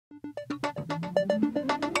Hi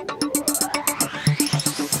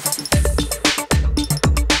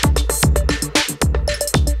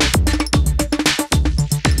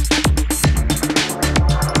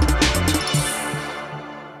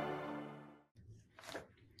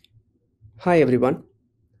everyone,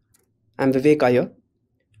 I'm Vivek here.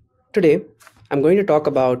 Today, I'm going to talk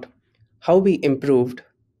about how we improved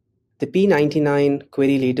the P99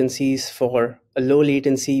 query latencies for a low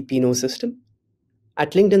latency Pinot system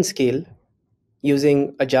at LinkedIn scale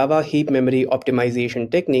using a Java heap memory optimization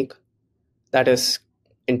technique that is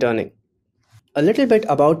interning. A little bit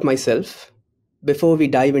about myself before we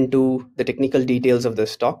dive into the technical details of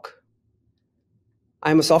this talk.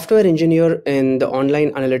 I'm a software engineer in the online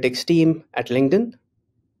analytics team at LinkedIn,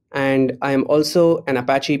 and I am also an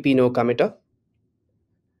Apache Pinot committer.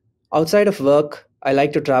 Outside of work, I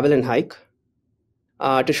like to travel and hike.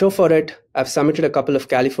 To show for it, I've summited a couple of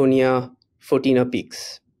California 14er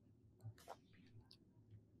peaks.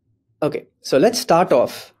 Okay, so let's start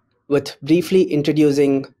off with briefly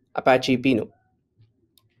introducing Apache Pinot.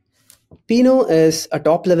 Pinot is a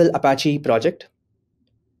top-level Apache project.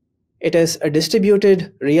 It is a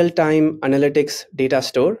distributed real-time analytics data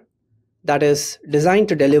store that is designed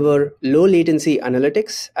to deliver low-latency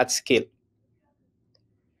analytics at scale.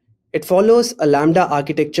 It follows a Lambda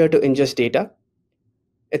architecture to ingest data.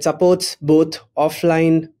 It supports both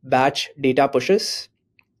offline batch data pushes,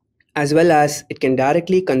 as well as it can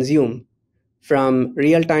directly consume from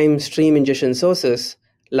real-time stream ingestion sources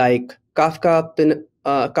like Kafka,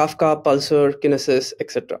 Pulsar, Kinesis,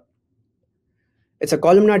 etc. It's a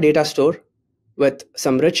columnar data store with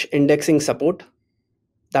some rich indexing support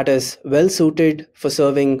that is well suited for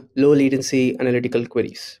serving low latency analytical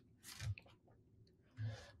queries.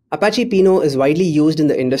 Apache Pinot is widely used in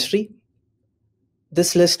the industry.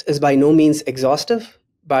 This list is by no means exhaustive,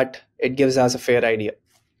 but it gives us a fair idea.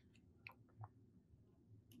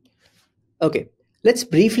 Okay, let's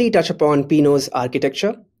briefly touch upon Pinot's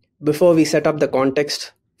architecture before we set up the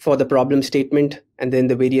context for the problem statement and then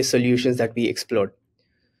the various solutions that we explored.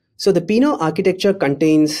 So the Pinot architecture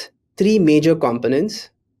contains three major components: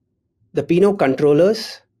 the Pinot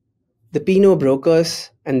controllers, the Pinot brokers,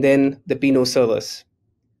 and then the Pinot servers.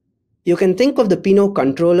 You can think of the Pinot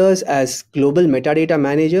controllers as global metadata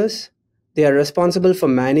managers. They are responsible for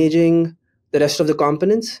managing the rest of the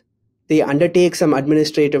components. They undertake some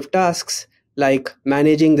administrative tasks like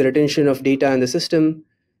managing the retention of data in the system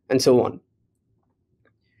and so on.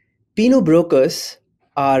 Pinot brokers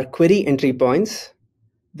are query entry points.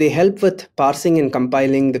 They help with parsing and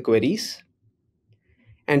compiling the queries.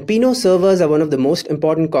 And Pinot servers are one of the most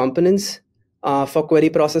important components for query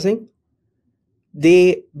processing.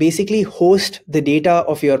 They basically host the data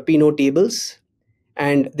of your Pinot tables,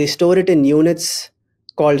 and they store it in units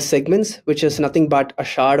called segments, which is nothing but a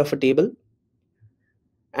shard of a table.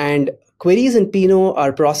 And queries in Pinot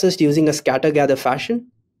are processed using a scatter-gather fashion.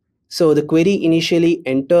 So the query initially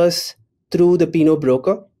enters through the Pinot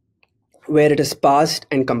broker, where it is parsed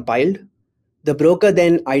and compiled. The broker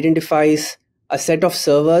then identifies a set of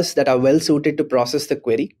servers that are well suited to process the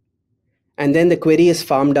query. And then the query is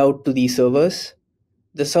farmed out to these servers.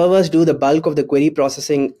 The servers do the bulk of the query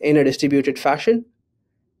processing in a distributed fashion.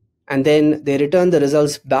 And then they return the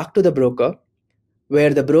results back to the broker,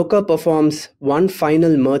 where the broker performs one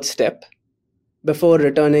final merge step before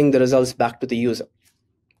returning the results back to the user.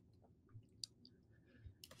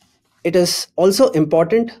 It is also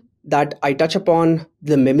important that I touch upon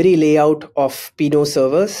the memory layout of Pinot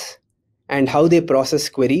servers and how they process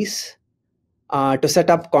queries to set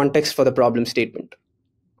up context for the problem statement.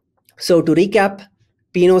 So to recap,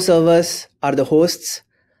 Pinot servers are the hosts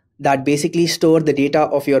that basically store the data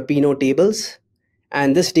of your Pinot tables,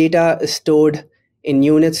 and this data is stored in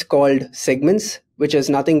units called segments, which is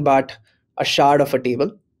nothing but a shard of a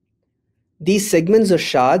table. These segments or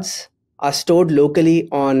shards are stored locally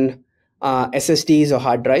on SSDs or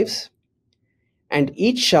hard drives, and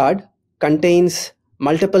each shard contains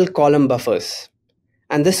multiple column buffers,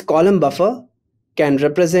 and this column buffer can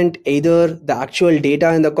represent either the actual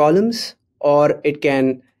data in the columns, or it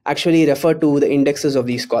can actually refer to the indexes of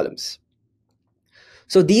these columns.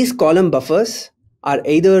 So these column buffers are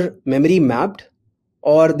either memory mapped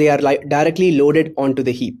or they are directly loaded onto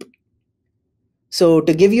the heap. So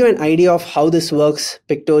to give you an idea of how this works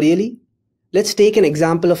pictorially, let's take an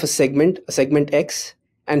example of a segment X,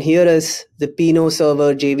 and here is the Pinot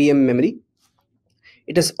server JVM memory.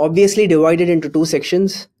 It is obviously divided into two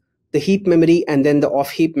sections, the heap memory and then the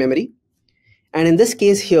off-heap memory. And in this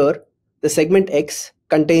case here, the segment X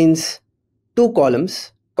contains two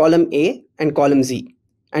columns, column A and column Z.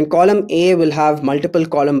 And column A will have multiple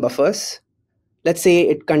column buffers. let's say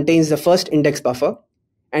it contains the first index buffer,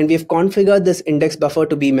 and we've configured this index buffer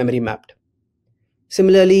to be memory mapped.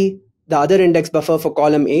 Similarly, the other index buffer for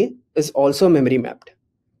column A is also memory mapped.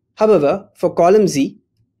 However, for column Z,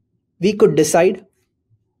 we could decide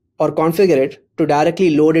or configure it to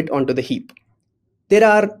directly load it onto the heap. There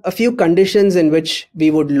are a few conditions in which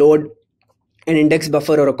we would load an index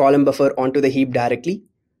buffer or a column buffer onto the heap directly.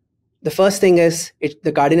 The first thing is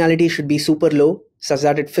the cardinality should be super low such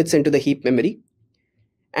that it fits into the heap memory.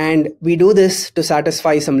 And we do this to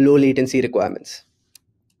satisfy some low latency requirements.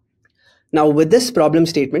 Now with this problem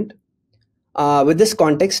statement, with this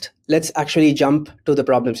context, let's actually jump to the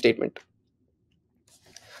problem statement.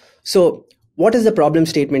 So what is the problem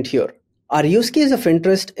statement here? Our use case of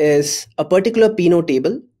interest is a particular P-no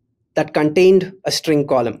table that contained a string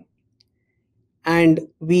column. And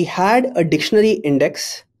we had a dictionary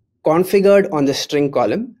index configured on the string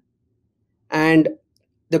column. And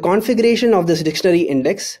the configuration of this dictionary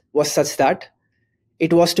index was such that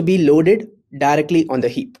it was to be loaded directly on the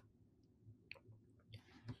heap.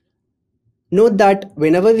 Note that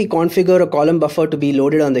whenever we configure a column buffer to be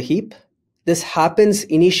loaded on the heap, this happens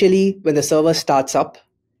initially when the server starts up,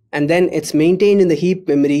 and then it's maintained in the heap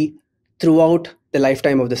memory throughout the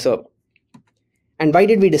lifetime of the server. And why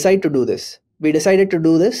did we decide to do this? We decided to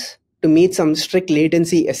do this to meet some strict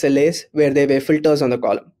latency SLAs where there were filters on the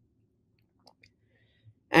column.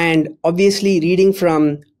 And obviously reading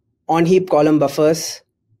from on-heap column buffers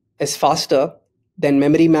is faster than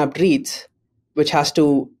memory mapped reads, which has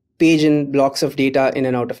to page in blocks of data in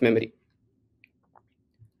and out of memory.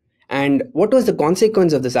 And what was the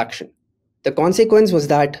consequence of this action? The consequence was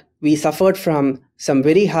that we suffered from some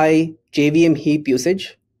very high JVM heap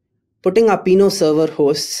usage, putting our P-no server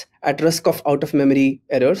hosts at risk of out-of-memory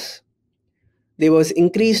errors. There was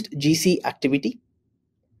increased GC activity.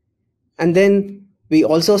 And then we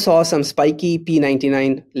also saw some spiky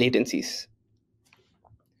P99 latencies.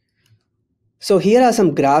 So here are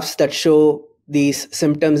some graphs that show these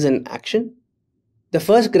symptoms in action. The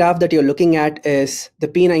first graph that you're looking at is the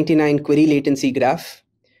P99 query latency graph.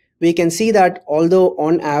 We can see that although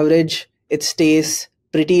on average it stays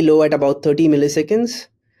pretty low at about 30 milliseconds,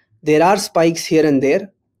 there are spikes here and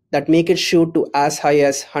there that make it shoot to as high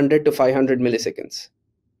as 100 to 500 milliseconds.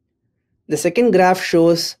 The second graph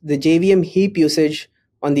shows the JVM heap usage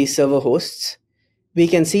on these server hosts. We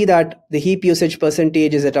can see that the heap usage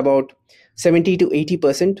percentage is at about 70 to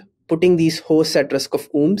 80%, putting these hosts at risk of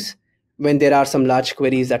ooms when there are some large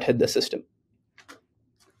queries that hit the system.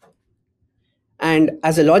 And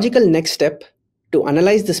as a logical next step to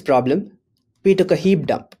analyze this problem, we took a heap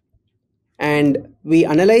dump. And we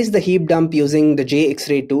analyzed the heap dump using the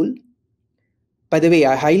JX-ray tool. By the way,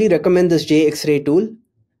 I highly recommend this JX-ray tool.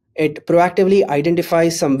 It proactively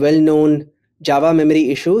identifies some well-known Java memory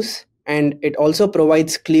issues, and it also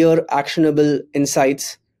provides clear, actionable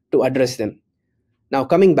insights to address them. Now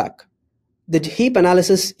coming back, the heap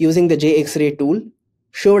analysis using the JX-ray tool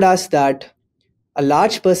showed us that a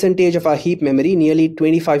large percentage of our heap memory, nearly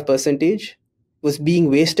 25%, was being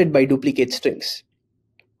wasted by duplicate strings.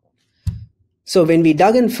 So when we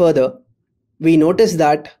dug in further, we noticed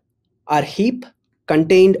that our heap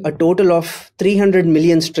contained a total of 300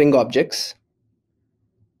 million string objects.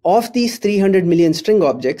 Of these 300 million string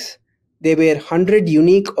objects, there were 100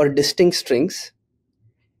 unique or distinct strings.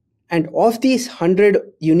 And of these 100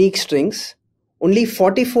 unique strings, only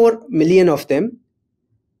 44 million of them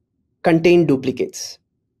contain duplicates.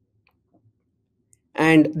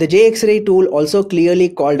 And the JX-ray tool also clearly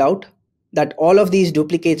called out that all of these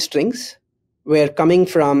duplicate strings were coming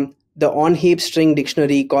from the on-heap string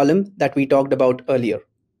dictionary column that we talked about earlier.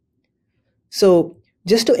 So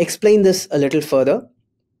just to explain this a little further,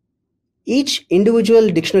 each individual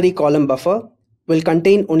dictionary column buffer will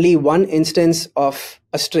contain only one instance of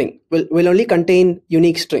a string, will only contain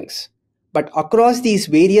unique strings. But across these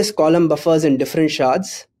various column buffers in different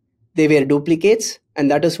shards, they were duplicates, and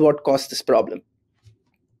that is what caused this problem.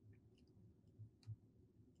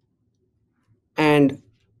 And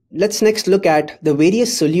let's next look at the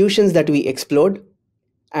various solutions that we explored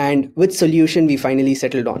and which solution we finally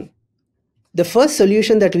settled on. The first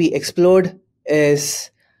solution that we explored is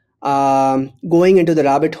going into the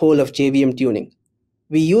rabbit hole of JVM tuning.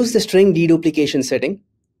 We use the string deduplication setting.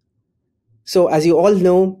 So as you all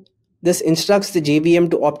know, this instructs the JVM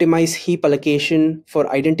to optimize heap allocation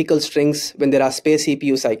for identical strings when there are spare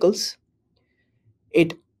CPU cycles.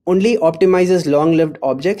 It only optimizes long-lived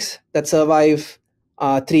objects that survive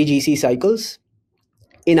 3 GC cycles.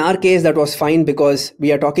 In our case, that was fine because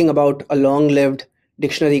we are talking about a long-lived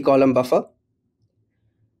dictionary column buffer.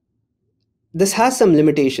 This has some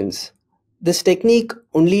limitations. This technique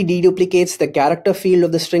only deduplicates the character field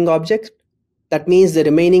of the string object. That means the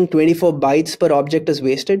remaining 24 bytes per object is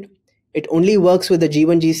wasted. It only works with the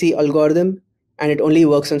G1GC algorithm, and it only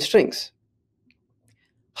works on strings.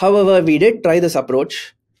 However, we did try this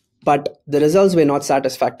approach, but the results were not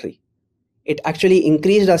satisfactory. It actually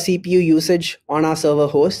increased our CPU usage on our server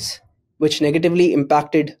hosts, which negatively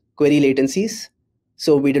impacted query latencies,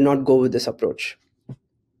 so we did not go with this approach.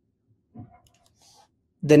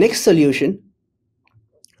 The next solution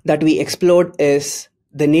that we explored is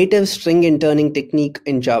the native string interning technique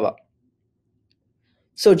in Java.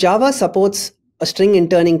 So Java supports a string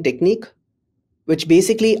interning technique, which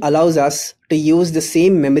basically allows us to use the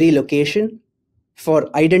same memory location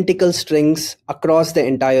for identical strings across the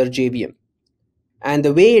entire JVM. And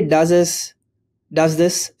the way it does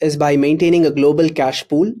this is by maintaining a global cache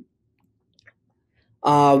pool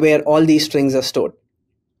where all these strings are stored.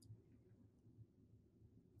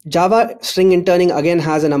 Java string interning again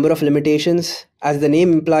has a number of limitations. As the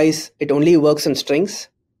name implies, it only works on strings.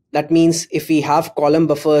 That means if we have column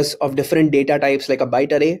buffers of different data types like a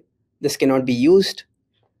byte array, this cannot be used.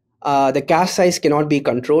 The cache size cannot be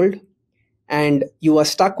controlled, and you are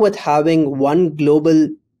stuck with having one global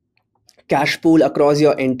cache pool across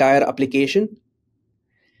your entire application.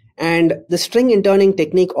 And the string interning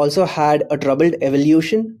technique also had a troubled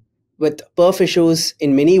evolution with perf issues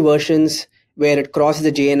in many versions where it crossed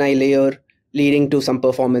the JNI layer, leading to some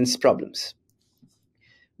performance problems.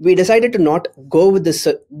 We decided to not go with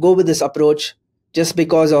this approach just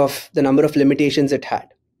because of the number of limitations it had.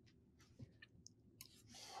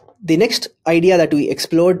 The next idea that we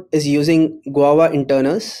explored is using Guava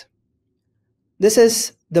interners. This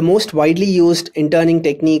is the most widely used interning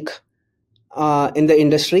technique in the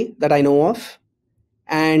industry that I know of,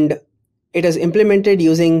 and it is implemented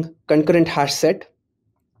using concurrent hash set.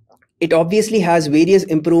 It obviously has various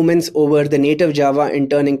improvements over the native Java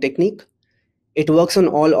interning technique. It works on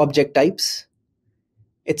all object types.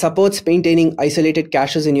 It supports maintaining isolated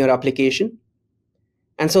caches in your application.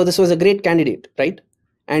 And so this was a great candidate, right?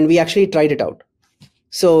 And we actually tried it out.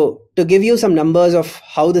 So to give you some numbers of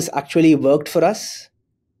how this actually worked for us.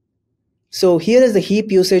 So here is the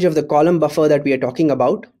heap usage of the column buffer that we are talking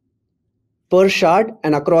about per shard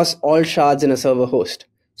and across all shards in a server host.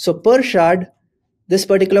 So per shard, this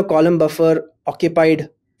particular column buffer occupied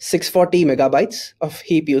 640 megabytes of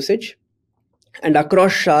heap usage, and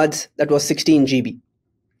across shards that was 16 GB.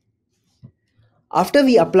 After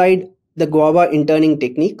we applied the Guava interning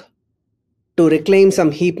technique to reclaim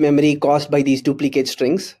some heap memory caused by these duplicate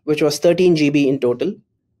strings, which was 13 GB in total,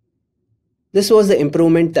 this was the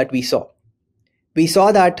improvement that we saw. We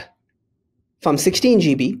saw that from 16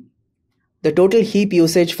 GB, the total heap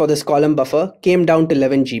usage for this column buffer came down to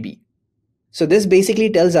 11 GB. So this basically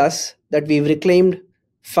tells us that we've reclaimed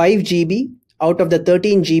 5 GB out of the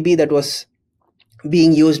 13 GB that was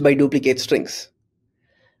being used by duplicate strings.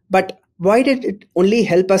 But why did it only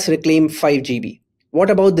help us reclaim 5 GB? What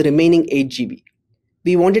about the remaining 8 GB?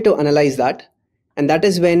 We wanted to analyze that, and that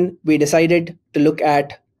is when we decided to look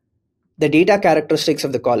at the data characteristics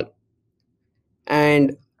of the column.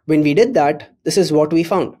 And when we did that, this is what we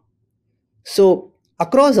found. So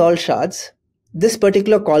across all shards, this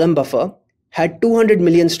particular column buffer had 200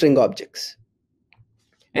 million string objects.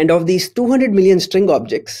 And of these 200 million string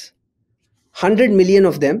objects, 100 million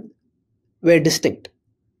of them were distinct.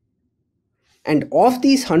 And of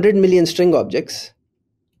these 100 million string objects,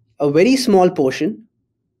 a very small portion,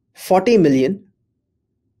 40 million,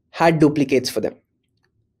 had duplicates for them.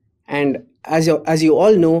 And as you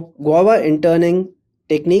all know, Guava interning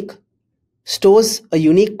technique stores a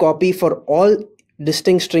unique copy for all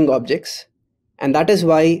distinct string objects, and that is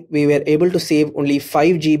why we were able to save only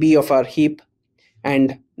 5 GB of our heap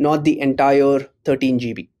and not the entire 13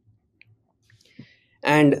 GB.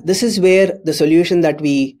 And this is where the solution that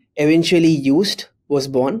we eventually used was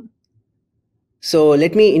born. So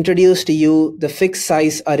let me introduce to you the fixed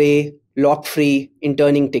size array lock-free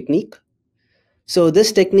interning technique. So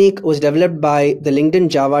this technique was developed by the LinkedIn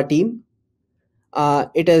Java team.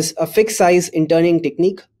 It is a fixed size interning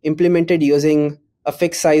technique implemented using a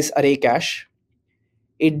fixed size array cache.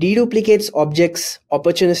 It deduplicates objects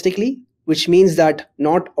opportunistically, which means that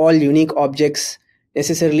not all unique objects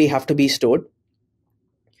necessarily have to be stored.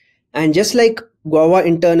 And just like Guava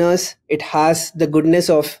internals, it has the goodness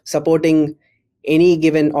of supporting any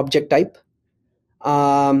given object type.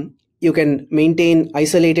 You can maintain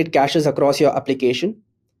isolated caches across your application.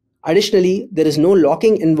 Additionally, there is no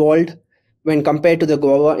locking involved when compared to the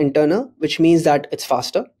Guava internal, which means that it's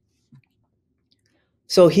faster.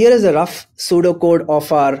 So here is a rough pseudocode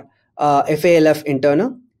of our FALF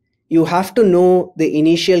internal. you have to know the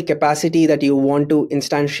initial capacity that you want to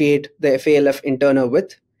instantiate the FALF interner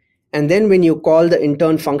with. And then when you call the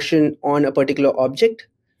intern function on a particular object,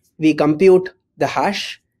 we compute the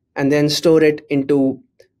hash and then store it into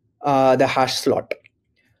the hash slot.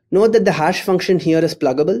 Note that the hash function here is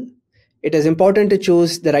pluggable. It is important to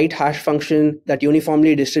choose the right hash function that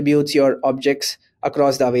uniformly distributes your objects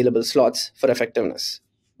across the available slots for effectiveness.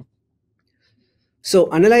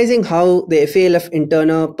 So analyzing how the FALF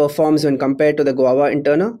interner performs when compared to the Guava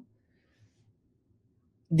interner,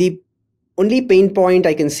 the only pain point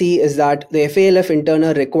I can see is that the FALF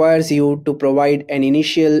interner requires you to provide an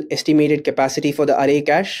initial estimated capacity for the array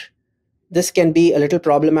cache. This can be a little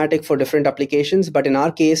problematic for different applications, but in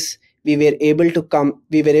our case, we were able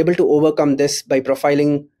to overcome this by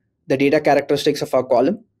profiling the data characteristics of our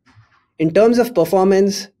column. In terms of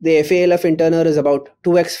performance, the FALF interner is about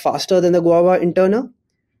 2x faster than the Guava interner,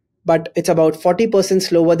 but it's about 40%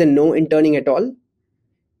 slower than no interning at all.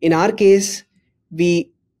 In our case,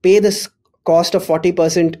 we pay this cost of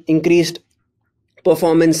 40% increased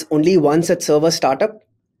performance only once at server startup,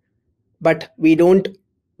 but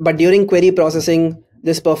during query processing,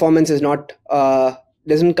 this performance is not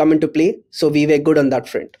doesn't come into play, so we were good on that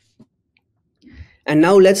front. And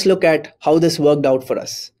now let's look at how this worked out for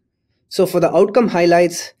us. So for the outcome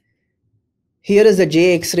highlights, here is the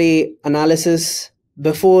JX-ray analysis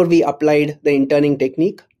before we applied the interning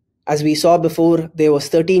technique. As we saw before, there was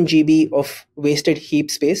 13 GB of wasted heap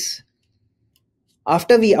space.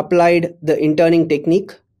 After we applied the interning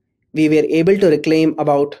technique, we were able to reclaim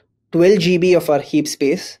about 12 GB of our heap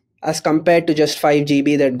space as compared to just 5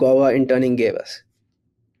 GB that Guava interning gave us.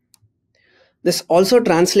 This also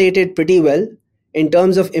translated pretty well in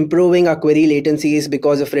terms of improving our query latencies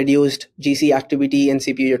because of reduced GC activity and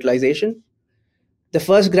CPU utilization. The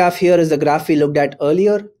first graph here is the graph we looked at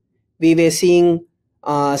earlier. We were seeing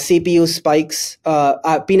CPU spikes,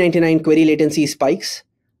 P99 query latency spikes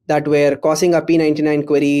that were causing our P99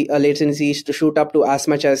 query latencies to shoot up to as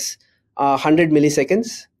much as 100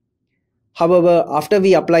 milliseconds. However, after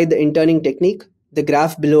we applied the interning technique, the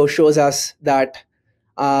graph below shows us that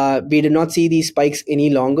we did not see these spikes any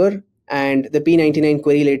longer, and the P99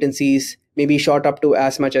 query latencies may be shot up to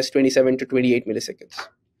as much as 27 to 28 milliseconds.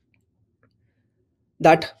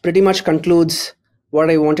 That pretty much concludes what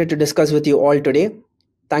I wanted to discuss with you all today.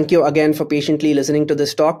 Thank you again for patiently listening to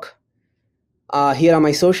this talk. Here are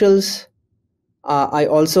my socials. I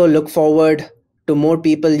also look forward to more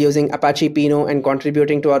people using Apache Pinot and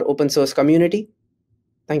contributing to our open source community.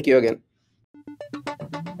 Thank you again.